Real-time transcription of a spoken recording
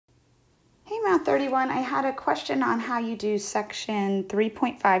Math 31, I had a question on how you do section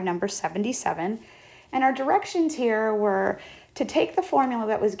 3.5, number 77. And our directions here were to take the formula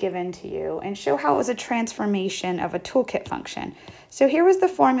that was given to you and show how it was a transformation of a toolkit function. So here was the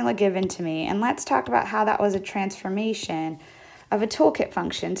formula given to me, and let's talk about how that was a transformation of a toolkit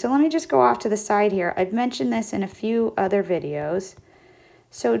function. So let me just go off to the side here. I've mentioned this in a few other videos.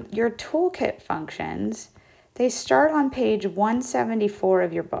 So your toolkit functions, they start on page 174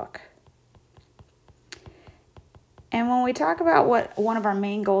 of your book. And when we talk about what one of our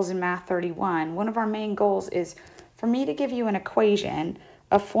main goals in Math 31, one of our main goals is for me to give you an equation,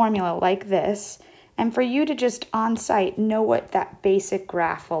 a formula like this, and for you to just on site know what that basic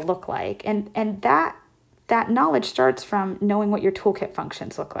graph will look like. And that knowledge starts from knowing what your toolkit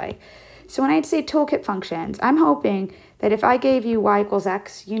functions look like. So when I say toolkit functions, I'm hoping that if I gave you y equals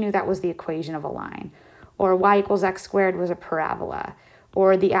x, you knew that was the equation of a line, or y equals x squared was a parabola,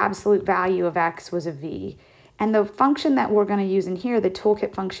 or the absolute value of x was a v. And the function that we're going to use in here, the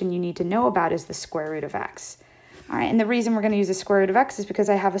toolkit function you need to know about, is the square root of x. All right, and the reason we're going to use the square root of x is because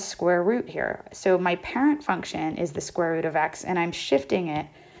I have a square root here. So my parent function is the square root of x, and I'm shifting it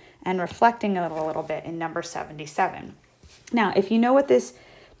and reflecting it a little bit in number 77. Now, if you know what this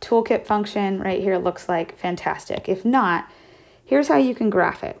toolkit function right here looks like, fantastic. If not, here's how you can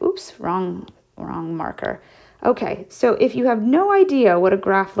graph it. Oops, wrong marker. Okay, so if you have no idea what a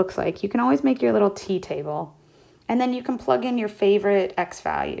graph looks like, you can always make your little t-table, and then you can plug in your favorite x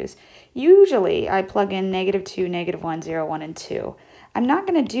values. Usually, I plug in -2, -1, 0, 1, and 2. I'm not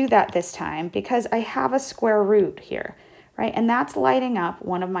going to do that this time because I have a square root here, right? And that's lighting up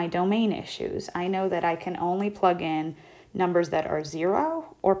one of my domain issues. I know that I can only plug in numbers that are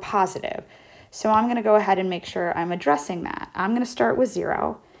 0 or positive. So I'm going to go ahead and make sure I'm addressing that. I'm going to start with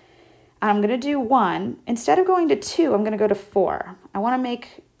 0. I'm going to do 1. Instead of going to 2, I'm going to go to 4. I want to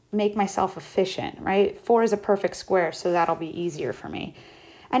make myself efficient, right? 4 is a perfect square, so that'll be easier for me.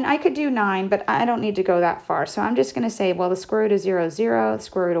 And I could do 9, but I don't need to go that far. So I'm just going to say, well, the square root of 0 is 0, the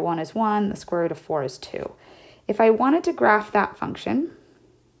square root of 1 is 1, the square root of 4 is 2. If I wanted to graph that function,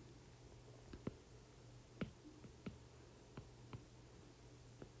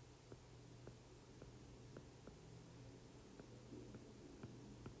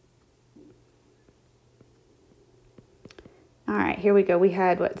 all right, here we go. We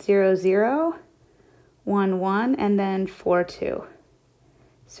had what, 0, 0, 1, 1, and then 4, 2.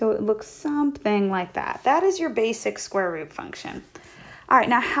 So it looks something like that. That is your basic square root function. All right,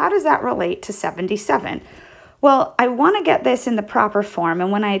 now how does that relate to 77? Well, I want to get this in the proper form,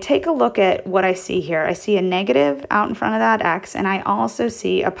 and when I take a look at what I see here, I see a negative out in front of that x, and I also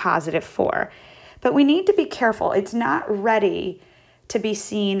see a positive 4. But we need to be careful. It's not ready to be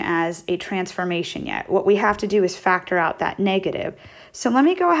seen as a transformation yet. What we have to do is factor out that negative. So let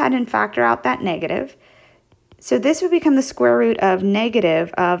me go ahead and factor out that negative. So this would become the square root of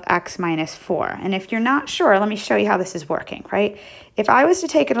negative of x minus 4. And if you're not sure, let me show you how this is working, right? If I was to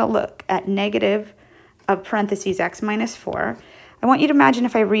take a look at negative of parentheses x minus 4, I want you to imagine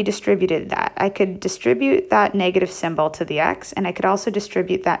if I redistributed that. I could distribute that negative symbol to the x, and I could also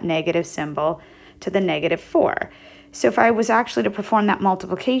distribute that negative symbol to the negative 4. So if I was actually to perform that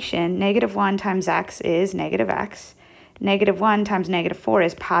multiplication, -1 times x is negative x. -1 times -4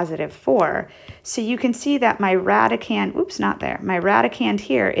 is positive 4. So you can see that my radicand, oops, not there. My radicand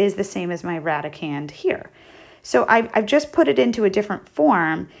here is the same as my radicand here. So I've just put it into a different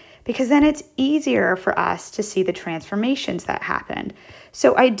form because then it's easier for us to see the transformations that happened.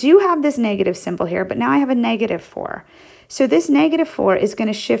 So I do have this negative symbol here, but now I have a -4. So this -4 is going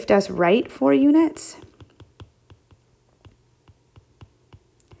to shift us right 4 units.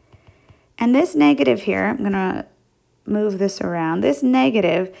 And this negative here, I'm going to move this around. This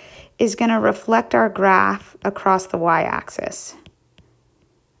negative is going to reflect our graph across the y-axis.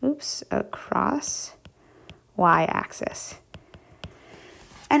 Oops, across y-axis.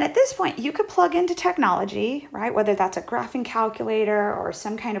 And at this point, you could plug into technology, right? Whether that's a graphing calculator or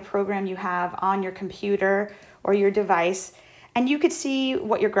some kind of program you have on your computer or your device, and you could see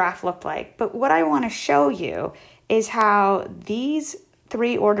what your graph looked like. But what I want to show you is how these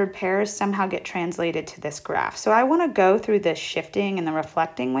 3 ordered pairs somehow get translated to this graph. So I want to go through this shifting and the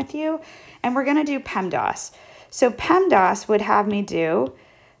reflecting with you, and we're going to do PEMDAS. So PEMDAS would have me do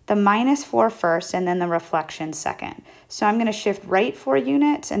the -4 first and then the reflection second. So I'm going to shift right 4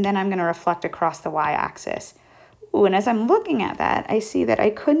 units, and then I'm going to reflect across the y-axis. Ooh, and as I'm looking at that, I see that I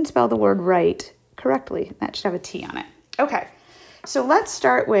couldn't spell the word right correctly. That should have a T on it. Okay, so let's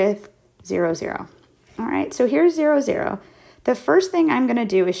start with 0, 0. All right, so here's 0, 0. The first thing I'm going to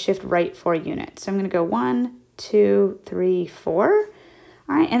do is shift right 4 units. So I'm going to go 1, 2, 3, 4.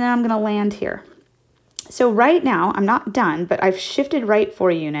 All right, and then I'm going to land here. So right now, I'm not done, but I've shifted right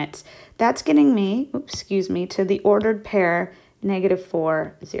 4 units. That's getting me, to the ordered pair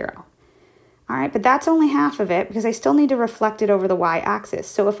 -4, 0. All right, but that's only half of it because I still need to reflect it over the y-axis.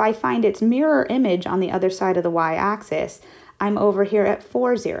 So if I find its mirror image on the other side of the y-axis, I'm over here at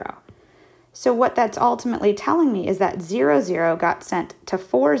 4, 0. So what that's ultimately telling me is that 0, 0 got sent to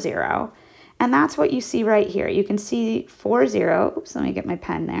 4, 0, and that's what you see right here. You can see 4, 0, oops, let me get my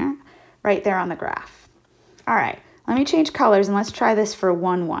pen there, right there on the graph. All right, let me change colors and let's try this for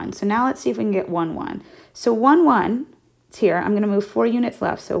 1, 1. So now let's see if we can get 1, 1. So 1, 1, it's here. I'm going to move 4 units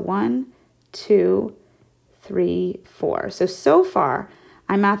left. So 1, 2, 3, 4. So far,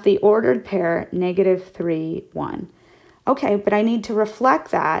 I'm at the ordered pair -3, 1. Okay, but I need to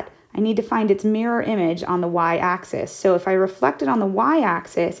reflect that. I need to find its mirror image on the y-axis. So if I reflect it on the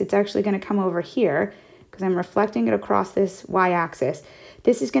y-axis, it's actually going to come over here because I'm reflecting it across this y-axis.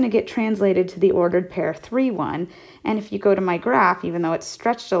 This is going to get translated to the ordered pair 3, 1. And if you go to my graph, even though it's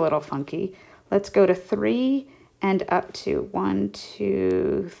stretched a little funky, let's go to 3 and up to 1,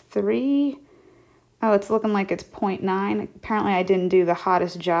 2, 3. Oh, it's looking like it's 0.9. Apparently I didn't do the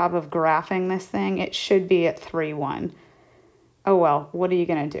hottest job of graphing this thing. It should be at 3, 1. Oh well, what are you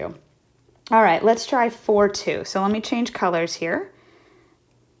going to do? All right, let's try 4, 2. So let me change colors here.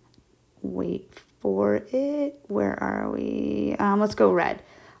 Wait for it. Where are we? Let's go red.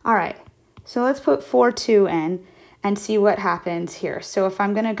 All right, so let's put 4, 2 in and see what happens here. So if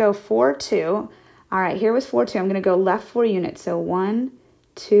I'm going to go 4, 2, all right, here was 4, 2. I'm going to go left 4 units. So 1,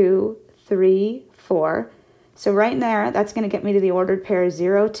 2, 3, 4. So right there, that's going to get me to the ordered pair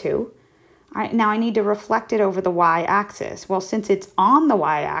 0, 2. All right, now I need to reflect it over the y-axis. Well, since it's on the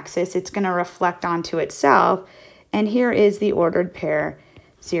y-axis, it's going to reflect onto itself. And here is the ordered pair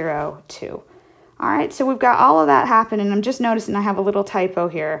 0, 2. All right, so we've got all of that happening. I'm just noticing I have a little typo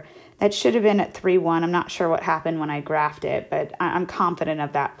here. That should have been at 3, 1. I'm not sure what happened when I graphed it, but I'm confident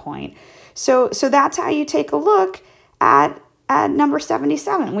of that point. So that's how you take a look at number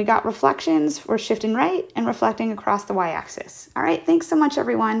 77. We got reflections. We're shifting right and reflecting across the y-axis. All right, thanks so much,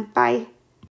 everyone. Bye.